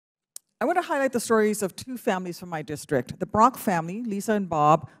I want to highlight the stories of two families from my district. The Brock family, Lisa and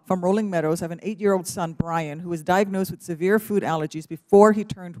Bob from Rolling Meadows, have an 8-year-old son, Brian, who was diagnosed with severe food allergies before he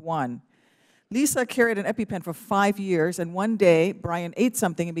turned 1. Lisa carried an EpiPen for 5 years, and one day, Brian ate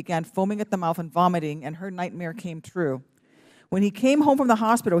something and began foaming at the mouth and vomiting, and her nightmare came true. When he came home from the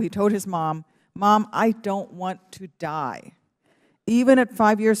hospital, he told his mom, "Mom, I don't want to die." Even at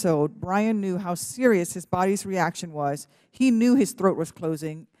 5 years old, Brian knew how serious his body's reaction was. He knew his throat was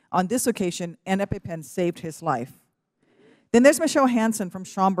closing. On this occasion, an EpiPen saved his life. Then there's Michelle Hansen from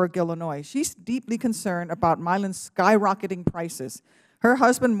Schaumburg, Illinois. She's deeply concerned about Mylan's skyrocketing prices. Her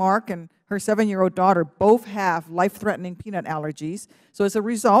husband, Mark, and her 7-year-old daughter both have life-threatening peanut allergies. So as a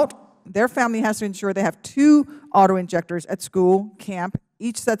result, their family has to ensure they have 2 auto-injectors at school, camp,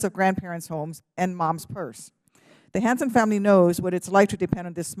 each sets of grandparents' homes, and mom's purse. The Hansen family knows what it's like to depend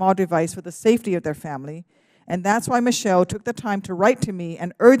on this small device for the safety of their family. And that's why Michelle took the time to write to me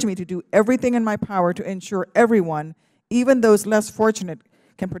and urge me to do everything in my power to ensure everyone, even those less fortunate,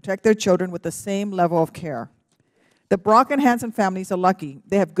 can protect their children with the same level of care. The Brock and Hansen families are lucky.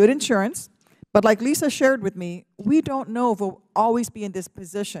 They have good insurance, but like Lisa shared with me, we don't know if we'll always be in this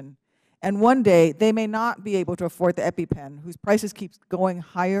position. And one day, they may not be able to afford the EpiPen, whose prices keep going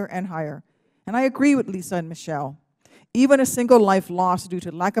higher and higher. And I agree with Lisa and Michelle. Even a single life lost due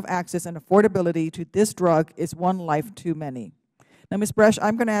to lack of access and affordability to this drug is one life too many. Now, Ms. Bresch,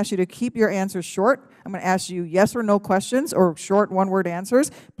 I'm going to ask you to keep your answers short. I'm going to ask you yes or no questions or short one-word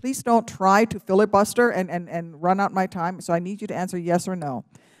answers. Please don't try to filibuster and run out my time, so I need you to answer yes or no.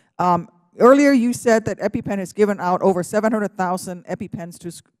 Earlier, you said that EpiPen has given out over 700,000 EpiPens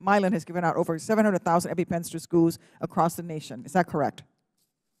to, Mylan has given out over 700,000 EpiPens to schools across the nation. Is that correct?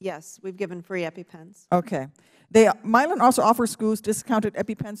 Yes, we've given free EpiPens. Okay. Mylan also offers schools discounted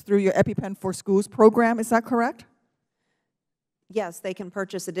EpiPens through your EpiPen for Schools program. Is that correct? Yes, they can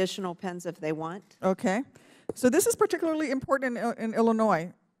purchase additional pens if they want. Okay. So this is particularly important in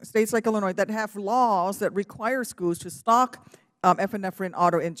Illinois, states like Illinois that have laws that require schools to stock epinephrine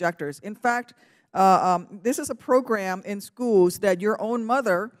auto-injectors. In fact, this is a program in schools that your own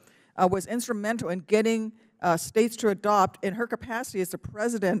mother was instrumental in getting states to adopt in her capacity as the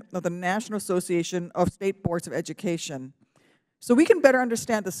president of the National Association of State Boards of Education. So we can better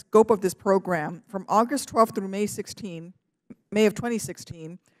understand the scope of this program. From August 12th through May of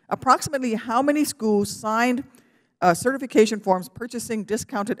 2016, approximately how many schools signed certification forms purchasing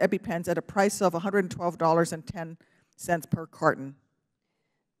discounted EpiPens at a price of $112.10 per carton?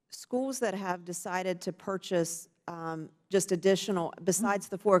 Schools that have decided to purchase just additional, besides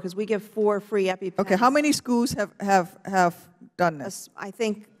the 4, because we give 4 free EpiPens. Okay, how many schools have done this? I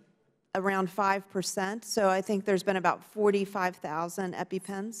think around 5%, so I think there's been about 45,000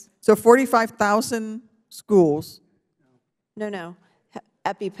 EpiPens. So 45,000 schools. No,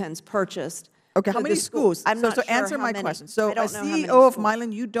 EpiPens purchased. Okay, how many schools? I'm not so sure answer how my many. question. So I don't as know how many CEO of schools.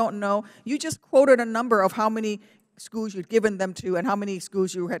 Mylan, you don't know. You just quoted a number of how many schools you'd given them to and how many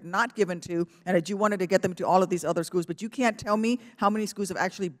schools you had not given to, and that you wanted to get them to all of these other schools. But you can't tell me how many schools have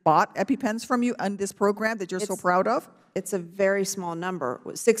actually bought EpiPens from you on this program that you're so proud of? It's a very small number.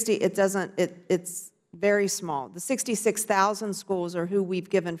 60, it's very small. The 66,000 schools are who we've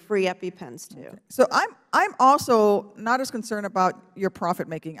given free EpiPens to. Okay. So I'm also not as concerned about your profit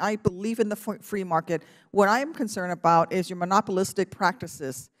making. I believe in the free market. What I'm concerned about is your monopolistic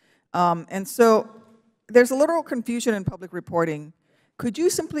practices. And so there's a little confusion in public reporting. Could you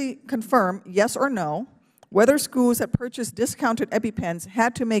simply confirm, yes or no, whether schools that purchased discounted EpiPens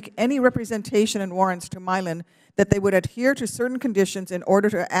had to make any representation and warrants to Mylan that they would adhere to certain conditions in order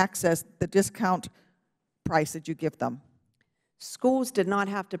to access the discount price that you give them? Schools did not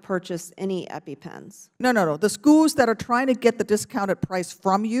have to purchase any EpiPens. No. The schools that are trying to get the discounted price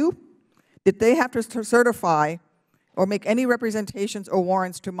from you, did they have to certify or make any representations or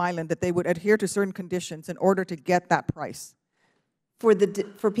warrants to Mylan that they would adhere to certain conditions in order to get that price? For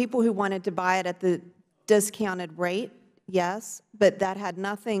people who wanted to buy it at the discounted rate, yes, but that had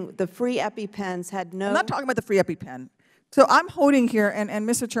nothing, the free EpiPens had no... I'm not talking about the free EpiPen. So I'm holding here, and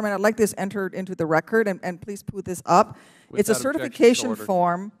Mr. Chairman, I'd like this entered into the record, and please put this up. It's a certification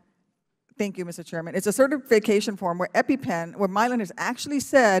form. Thank you, Mr. Chairman. It's a certification form where EpiPen, where Mylan has actually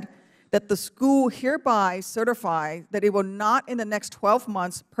said that the school hereby certifies that it will not in the next 12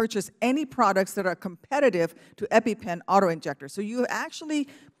 months purchase any products that are competitive to EpiPen auto-injectors. So you actually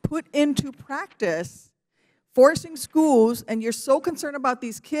put into practice forcing schools, and you're so concerned about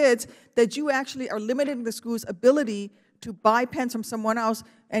these kids that you actually are limiting the school's ability to buy pens from someone else,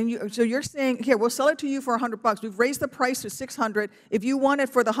 and so you're saying, here, we'll sell it to you for $100. We've raised the price to $600. If you want it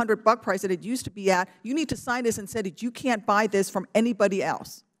for the $100 price that it used to be at, you need to sign this and say that you can't buy this from anybody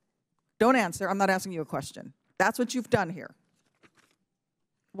else. Don't answer. I'm not asking you a question. That's what you've done here.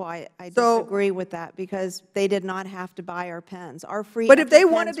 Well, I So- disagree with that because they did not have to buy our pens. Our free But if they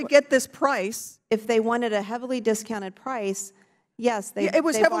EpiPens wanted to were- get this price, if they wanted a heavily discounted price, yes, they yeah, it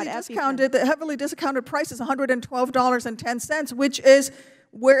was they heavily bought EpiPen. discounted. The heavily discounted price is $112.10, which is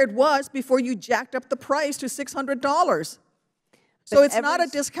where it was before you jacked up the price to $600. So But it's not a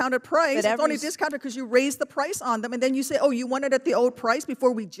every- discounted price. but It's only every- discounted because you raised the price on them, and then you say, oh, you want it at the old price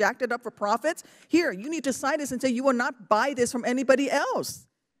before we jacked it up for profits? Here, you need to sign this and say you will not buy this from anybody else.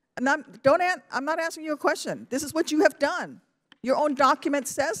 And I'm not asking you a question. This is what you have done. Your own document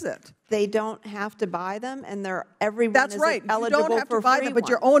says it. They don't have to buy them, and everyone That's is right. You eligible don't have for to buy free them, but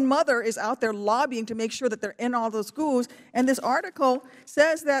your ones. own mother is out there lobbying to make sure that they're in all those schools. And this article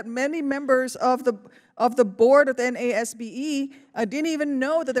says that many members of the board of the NASBE didn't even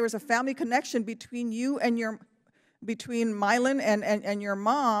know that there was a family connection between you and between Mylan and your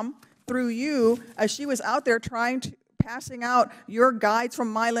mom through you, as she was out there passing out your guides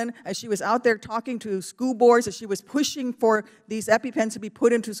from Mylan, as she was out there talking to school boards, as she was pushing for these EpiPens to be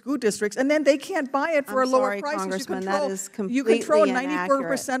put into school districts, and then they can't buy it for I'm a lower sorry, price. Congressman, Because that is you control completely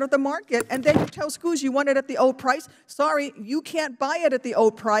 94% of the market, and then you tell schools you want it at the old price. Sorry, you can't buy it at the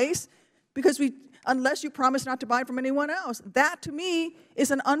old price because unless you promise not to buy it from anyone else. That, to me, is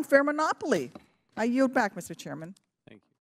an unfair monopoly. I yield back, Mr. Chairman.